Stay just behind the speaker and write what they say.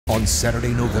On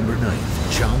Saturday, November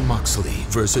 9th, Jon Moxley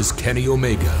versus Kenny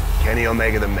Omega. Kenny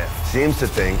Omega the Myth seems to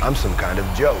think I'm some kind of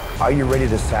joke. Are you ready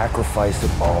to sacrifice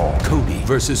it all? Cody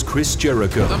versus Chris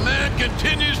Jericho. The man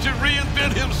continues to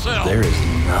reinvent himself. There is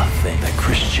nothing that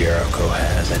Chris Jericho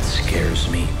has that scares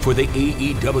me. For the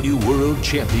AEW World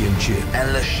Championship.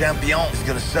 And Le Champion is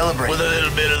gonna celebrate With a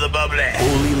little bit of the bubbly.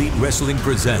 All Elite Wrestling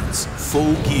presents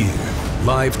Full Gear.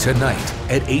 Live tonight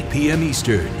at 8 p.m.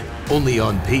 Eastern. Only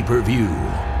on pay-per-view.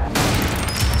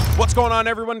 What's going on,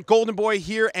 everyone? Golden Boy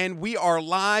here, and we are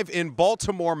live in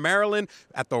Baltimore, Maryland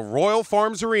at the Royal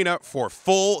Farms Arena for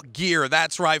Full Gear.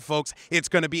 That's right, folks. It's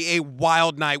going to be a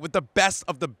wild night with the best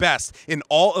of the best in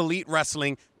all elite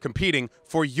wrestling competing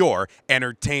for your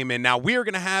entertainment. Now, we are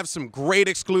going to have some great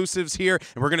exclusives here,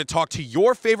 and we're going to talk to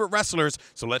your favorite wrestlers,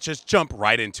 so let's just jump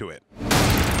right into it.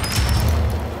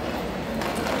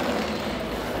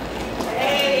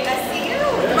 Hey, I see you.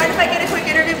 Mind if I get a quick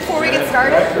interview before we get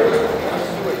started?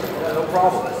 No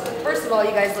problem. First of all,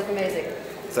 you guys look amazing.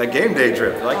 It's that game day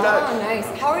trip. You like that? Oh, nice.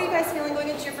 How are you guys feeling going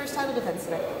into your first title defense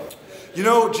today? You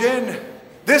know, Jen,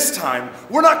 this time,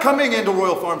 we're not coming into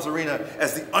Royal Farms Arena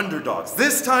as the underdogs.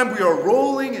 This time, we are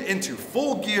rolling into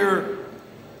Full Gear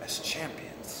as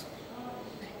champions.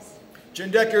 Nice.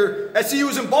 Jen Decker, SCU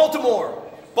is in Baltimore.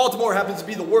 Baltimore happens to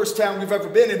be the worst town we've ever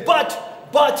been in, but,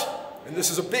 and this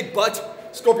is a big but,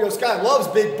 Scorpio Sky loves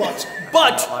big butts,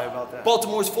 but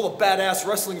Baltimore's full of badass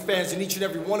wrestling fans, and each and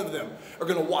every one of them are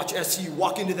going to watch SCU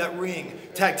walk into that ring,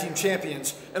 tag team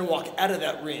champions, and walk out of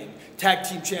that ring, tag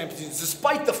team champions,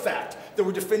 despite the fact that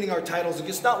we're defending our titles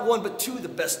against not one but two of the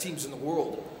best teams in the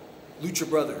world. Lucha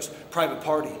Brothers, Private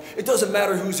Party. It doesn't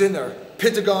matter who's in there.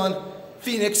 Pentagon,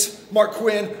 Phoenix, Mark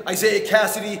Quinn, Isaiah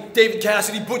Cassidy, David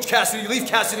Cassidy, Butch Cassidy, Leaf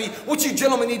Cassidy. What you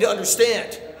gentlemen need to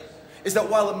understand is that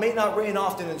while it may not rain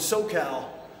often in SoCal,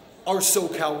 our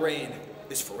SoCal reign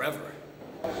is forever.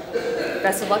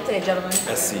 Best of luck today, gentlemen.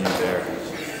 I see you there.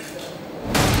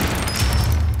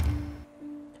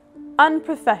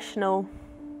 Unprofessional.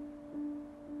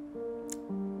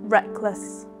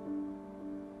 Reckless.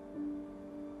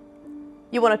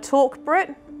 You want to talk,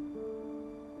 Britt?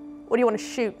 Or do you want to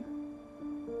shoot?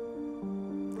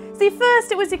 See,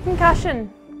 first it was your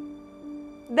concussion.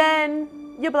 Then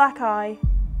your black eye.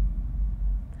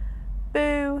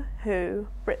 Boo-hoo,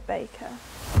 Britt Baker.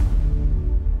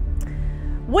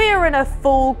 We're in a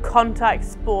full contact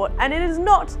sport, and it is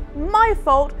not my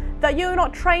fault that you're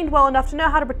not trained well enough to know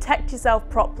how to protect yourself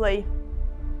properly.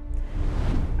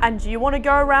 And you want to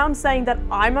go around saying that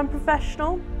I'm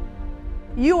unprofessional?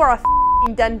 You are a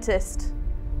f***ing dentist.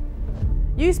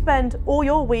 You spend all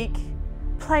your week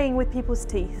playing with people's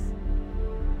teeth.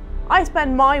 I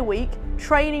spend my week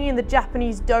training in the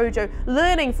Japanese dojo,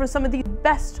 learning from some of the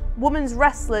best women's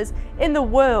wrestlers in the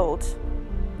world.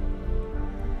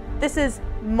 This is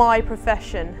my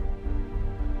profession.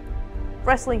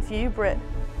 Wrestling for you, Britt,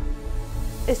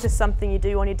 it's just something you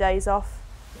do on your days off.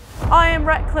 I am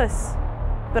reckless,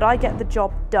 but I get the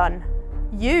job done.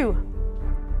 You,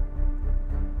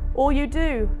 all you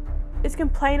do is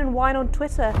complain and whine on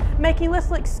Twitter, making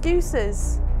little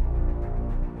excuses.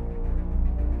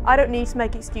 I don't need to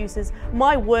make excuses.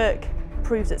 My work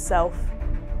proves itself.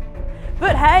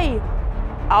 But hey,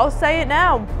 I'll say it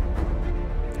now.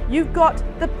 You've got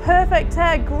the perfect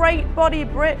hair, great body,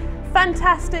 Britt,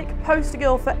 fantastic poster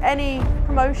girl for any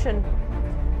promotion.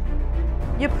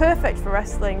 You're perfect for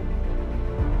wrestling.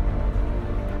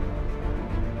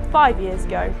 5 years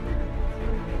ago.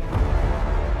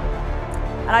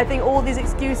 And I think all these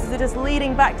excuses are just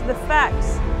leading back to the fact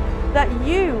that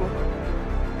you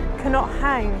cannot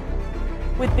hang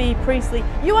with Bea Priestley.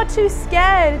 You are too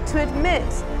scared to admit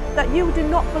that you do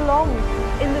not belong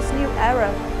in this new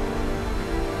era.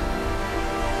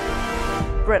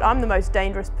 Britt, I'm the most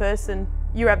dangerous person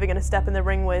you're ever going to step in the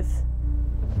ring with.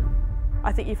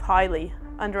 I think you've highly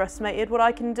underestimated what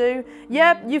I can do.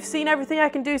 Yep, you've seen everything I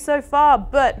can do so far,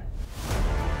 but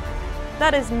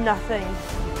that is nothing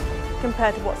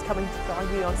compared to what's coming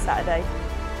from you on Saturday.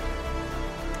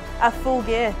 At Full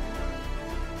Gear,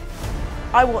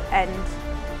 I will end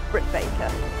Britt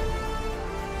Baker.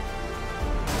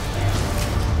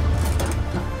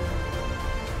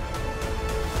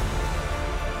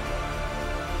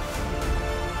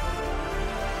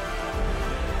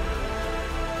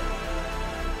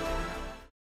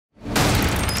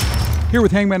 Here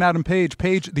with Hangman Adam Page.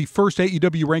 Page, the first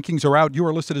AEW rankings are out. You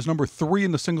are listed as number 3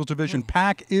 in the singles division.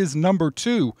 Pac is number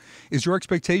 2. Is your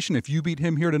expectation, if you beat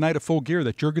him here tonight at Full Gear,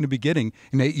 that you're going to be getting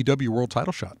an AEW world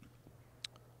title shot?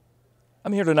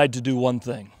 I'm here tonight to do one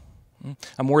thing.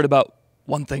 I'm worried about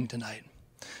one thing tonight,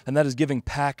 and that is giving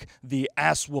Pac the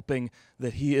ass whooping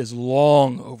that he is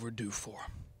long overdue for.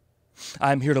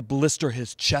 I'm here to blister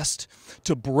his chest,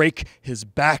 to break his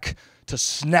back, to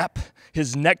snap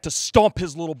his neck, to stomp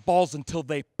his little balls until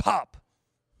they pop.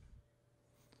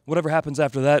 Whatever happens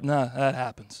after that, nah, that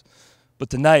happens. But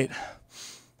tonight,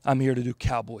 I'm here to do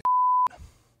cowboy.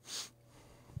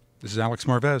 This is Alex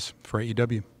Marvez for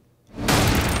AEW.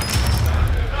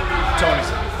 Tony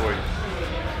said before you.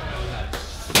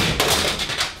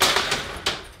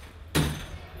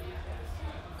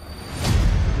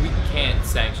 We can't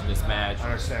sanction this match. I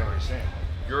understand what you're saying.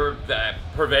 You're the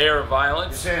purveyor of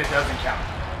violence. You're saying it doesn't count.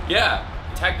 Yeah,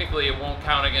 technically it won't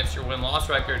count against your win-loss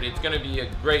record. It's going to be a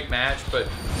great match, but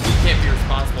we can't be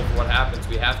responsible for what happens.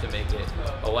 We have to make it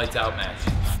a lights-out match.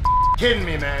 Kidding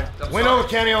me, man. Win over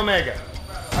Kenny Omega.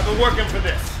 I've been working for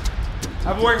this.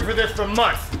 I've been working for this for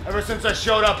months, ever since I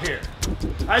showed up here.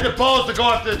 I had the balls to go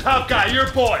after the top guy,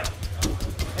 your boy.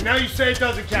 And now you say it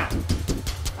doesn't count.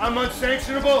 I'm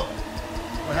unsanctionable?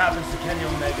 What happens to Kenny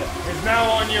Omega is now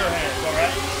on your hands, all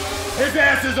right? His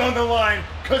ass is on the line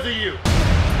because of you.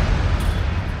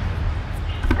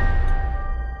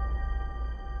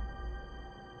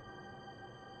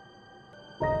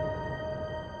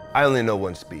 I only know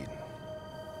one speed.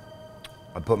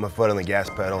 I put my foot on the gas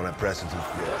pedal and I press it to the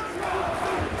floor.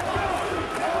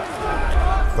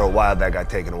 For a while, that got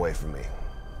taken away from me.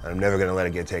 And I'm never gonna let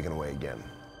it get taken away again.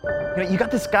 You know, you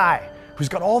got this guy who's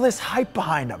got all this hype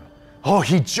behind him. Oh,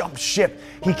 he jumped ship.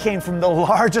 He came from the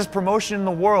largest promotion in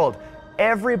the world.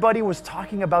 Everybody was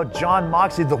talking about Jon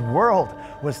Moxley. The world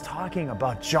was talking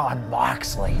about Jon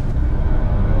Moxley.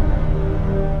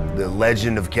 The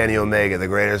legend of Kenny Omega, the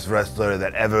greatest wrestler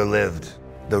that ever lived.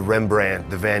 The Rembrandt,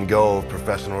 the Van Gogh of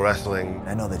professional wrestling.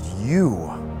 I know that you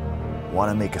want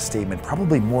to make a statement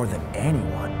probably more than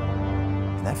anyone.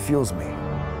 And that fuels me.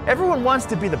 Everyone wants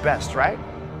to be the best, right?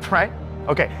 Right?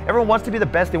 Okay, everyone wants to be the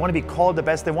best. They want to be called the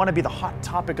best. They want to be the hot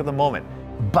topic of the moment.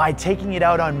 By taking it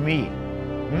out on me.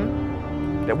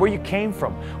 That where you came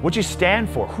from, what you stand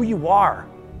for, who you are,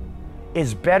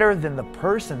 is better than the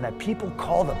person that people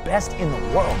call the best in the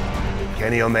world.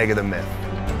 Kenny Omega the Myth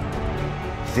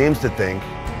seems to think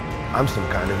I'm some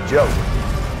kind of joke.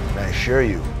 And I assure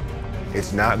you,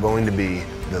 it's not going to be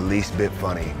the least bit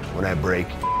funny when I break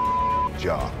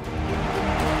jaw.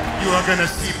 You are gonna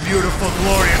see beautiful,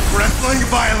 glorious wrestling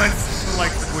violence, the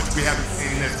likes of which we haven't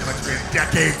seen in this country in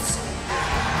decades.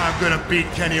 I'm gonna beat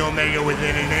Kenny Omega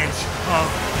within an inch of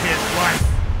his life.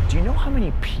 Do you know how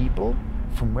many people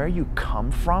from where you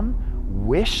come from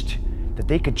wished that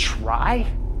they could try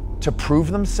to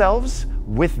prove themselves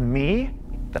with me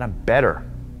that I'm better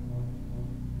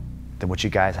than what you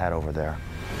guys had over there?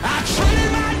 I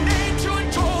traded my name to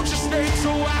a Georgia snake,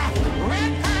 so I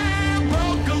ran and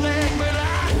broke a leg, but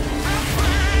I'm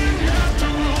fine enough to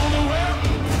rule the world.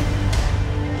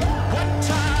 One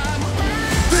time.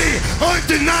 The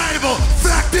undeniable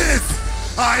fact is,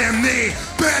 I am the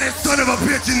baddest son of a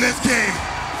bitch in this game.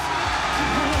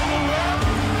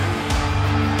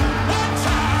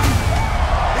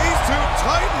 These two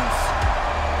titans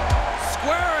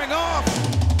squaring off.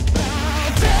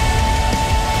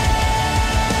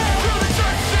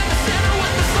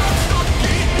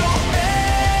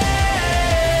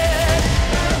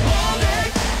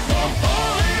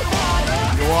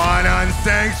 You want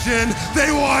unsanctioned?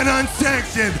 They want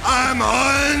unsanctioned. I'm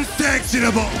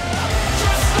unsanctionable.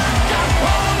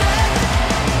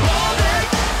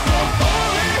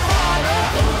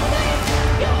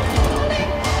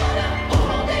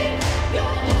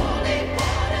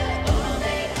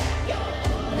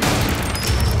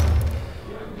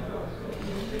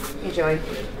 Hey, Joey.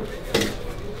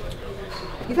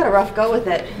 You've had a rough go with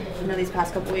it, these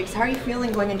past couple weeks. How are you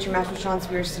feeling going into your match with Shawn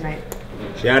Spears tonight?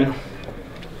 Jen,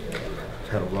 I've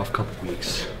had a rough couple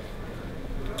weeks.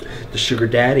 The sugar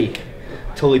daddy,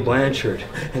 Tully Blanchard,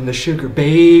 and the sugar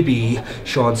baby,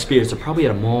 Shawn Spears, are probably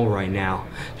at a mall right now.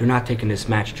 They're not taking this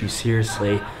match too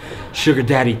seriously. Sugar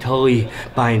daddy Tully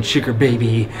buying sugar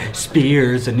baby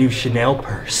Spears a new Chanel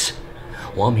purse.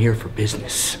 Well, I'm here for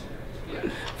business.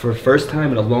 For the first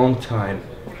time in a long time,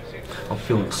 I'm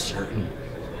feeling a certain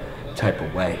type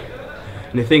of way.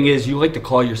 And the thing is, you like to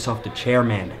call yourself the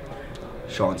chairman,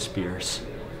 Shawn Spears.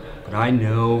 But I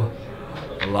know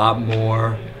a lot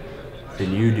more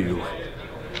than you do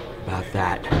about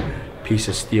that piece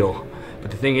of steel. But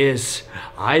the thing is,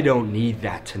 I don't need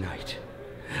that tonight.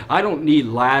 I don't need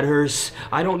ladders.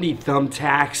 I don't need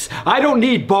thumbtacks. I don't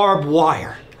need barbed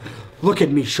wire. Look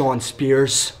at me, Shawn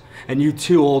Spears. And you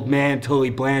too, old man Tully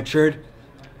Blanchard.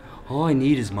 All I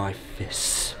need is my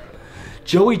fists.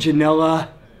 Joey Janela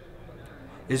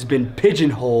has been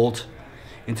pigeonholed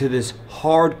into this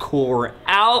hardcore,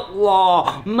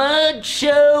 outlaw,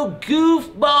 macho,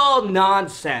 goofball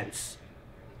nonsense.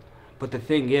 But the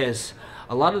thing is,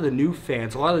 a lot of the new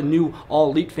fans, a lot of the new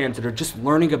All Elite fans that are just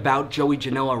learning about Joey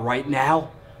Janela right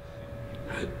now,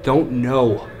 don't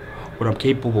know what I'm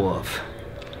capable of.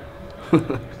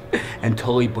 And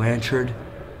Tully Blanchard,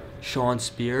 Sean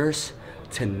Spears,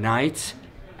 tonight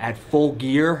at Full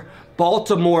Gear,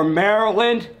 Baltimore,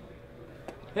 Maryland,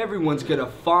 everyone's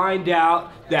gonna find out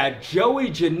that Joey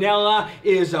Janela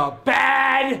is a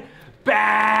bad,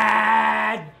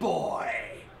 bad boy.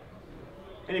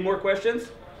 Any more questions?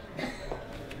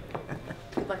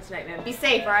 Good luck tonight, man. Be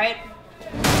safe, all right?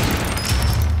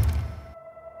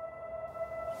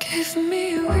 Give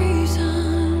me a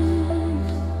reason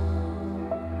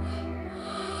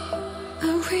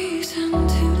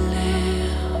to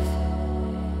live.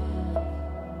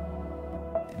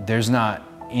 There's not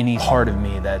any part of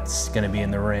me that's gonna be in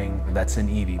the ring that's an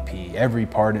EVP. Every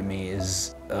part of me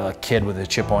is a kid with a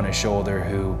chip on his shoulder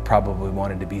who probably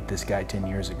wanted to beat this guy 10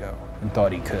 years ago and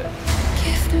thought he could.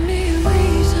 Give me a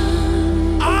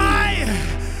reason. I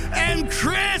am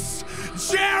Chris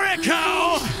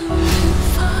Jericho,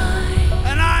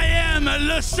 and I am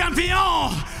le champion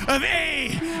of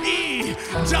AEW.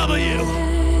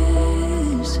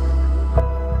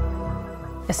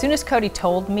 As soon as Cody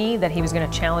told me that he was going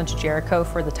to challenge Jericho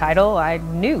for the title, I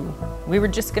knew we were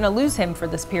just going to lose him for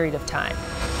this period of time.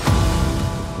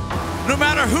 No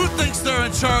matter who thinks they're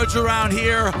in charge around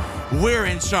here, we're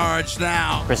in charge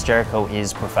now. Chris Jericho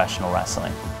is professional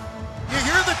wrestling. You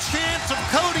hear the chants of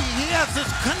Cody. He has this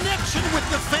connection with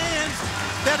the fans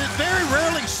that is very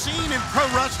rarely seen in pro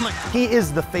wrestling. He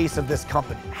is the face of this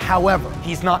company. However,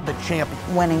 he's not the champion.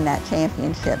 Winning that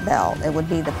championship belt, it would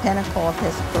be the pinnacle of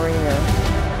his career.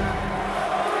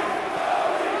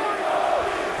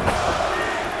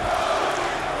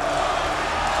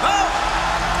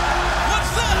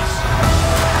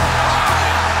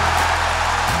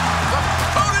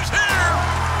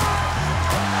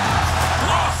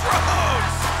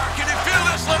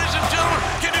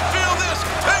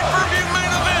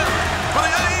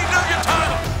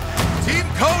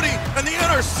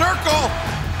 Circle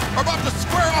are about to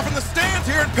square off in the stands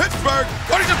here in Pittsburgh.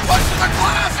 Cody's just punching the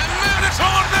glass, and man, it's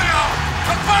on now.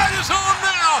 The fight is on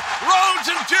now. Rhodes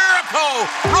and Jericho.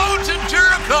 Rhodes and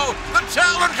Jericho, the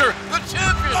challenger, the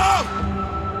champion. Oh!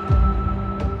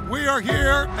 We are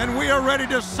here, and we are ready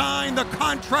to sign the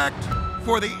contract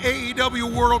for the AEW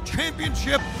World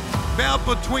Championship bout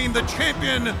between the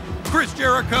champion, Chris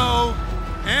Jericho,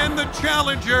 and the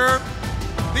challenger,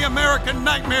 the American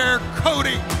Nightmare,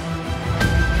 Cody.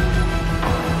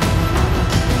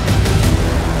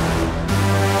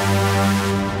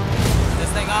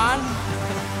 On.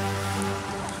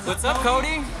 What's up,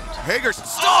 Cody? Hager's.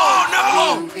 Oh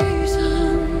no!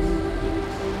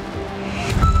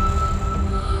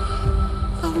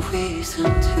 A reason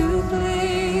to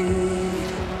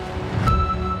bleed.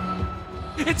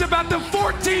 It's about the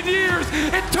 14 years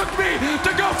it took me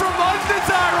to go from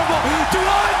undesirable to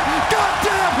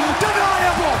un-goddamn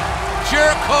deniable.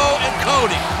 Jericho and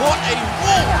Cody, what a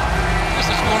war this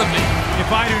is going to be.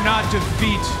 If I do not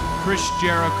defeat Chris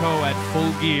Jericho at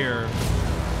Full Gear,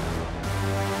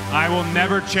 I will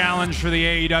never challenge for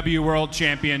the AEW World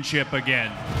Championship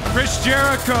again. Chris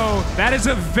Jericho, that is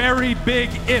a very big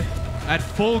if. At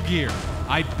Full Gear,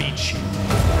 I beat you.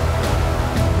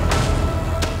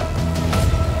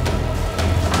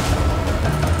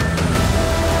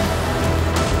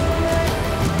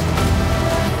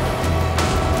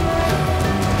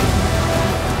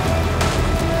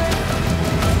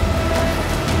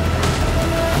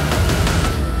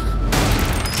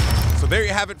 There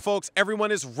you have it, folks.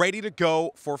 Everyone is ready to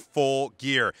go for Full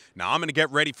Gear. Now, I'm going to get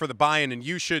ready for the buy-in, and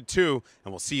you should too,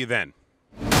 and we'll see you then.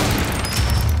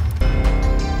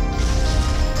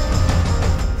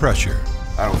 Pressure.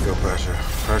 I don't feel pressure.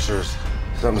 Pressure is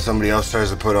something somebody else tries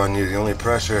to put on you. The only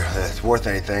pressure that's worth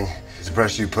anything is the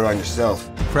pressure you put on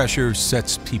yourself. Pressure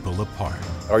sets people apart.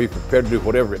 Are you prepared to do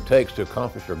whatever it takes to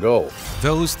accomplish your goal?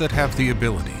 Those that have the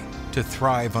ability to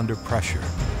thrive under pressure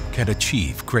can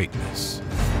achieve greatness.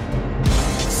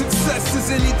 Success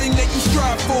is anything that you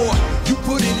strive for. You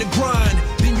put in the grind,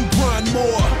 then you grind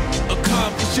more.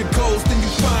 Accomplish your goals, then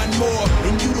you find more.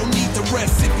 And you don't need to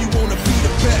rest if you want to be the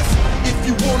best. If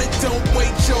you want it, don't wait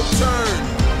your turn.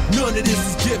 None of this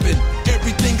is given,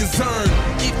 everything is earned.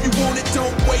 If you want it,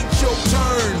 don't wait your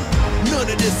turn.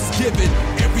 None of this is given,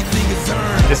 everything is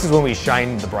earned. This is when we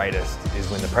shine the brightest, is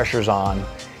when the pressure's on.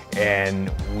 And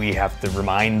we have to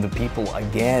remind the people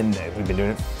again that we've been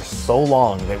doing it for so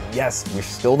long that yes, we're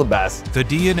still the best. The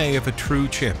DNA of a true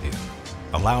champion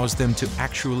allows them to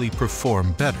actually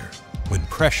perform better when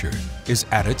pressure is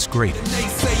at its greatest.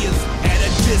 At a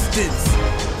distance.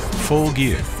 Full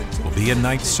Gear will be a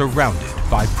night surrounded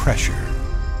by pressure.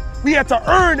 We had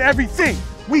to earn everything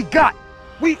we got.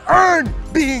 We earned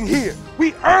being here.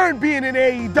 We earned being in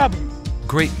AEW.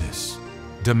 Greatness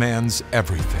demands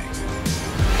everything.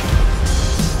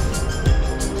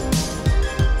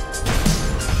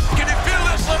 Can you feel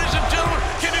this, ladies and gentlemen?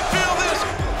 Can you feel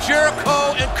this?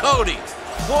 Jericho and Cody.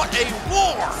 What a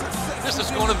war this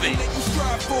is going to be.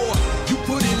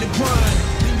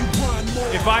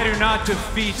 If I do not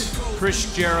defeat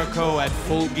Chris Jericho at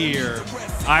Full Gear,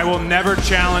 I will never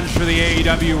challenge for the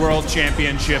AEW World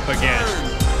Championship again.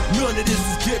 None of this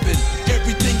is given,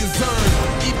 everything is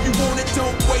earned. If you want it,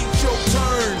 don't wait your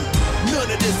turn.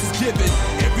 None of this is given,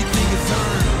 everything is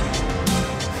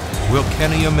earned. Will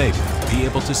Kenny Omega be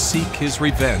able to seek his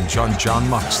revenge on Jon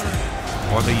Moxley?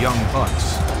 Or the Young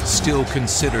Bucks, still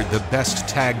considered the best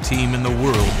tag team in the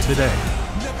world today?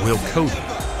 Will Cody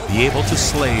be able to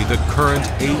slay the current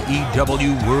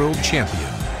AEW World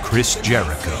Champion, Chris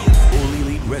Jericho? All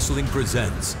Elite Wrestling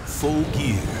presents Full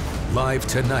Gear, live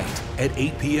tonight at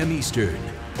 8 p.m. Eastern,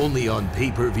 only on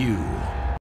pay-per-view.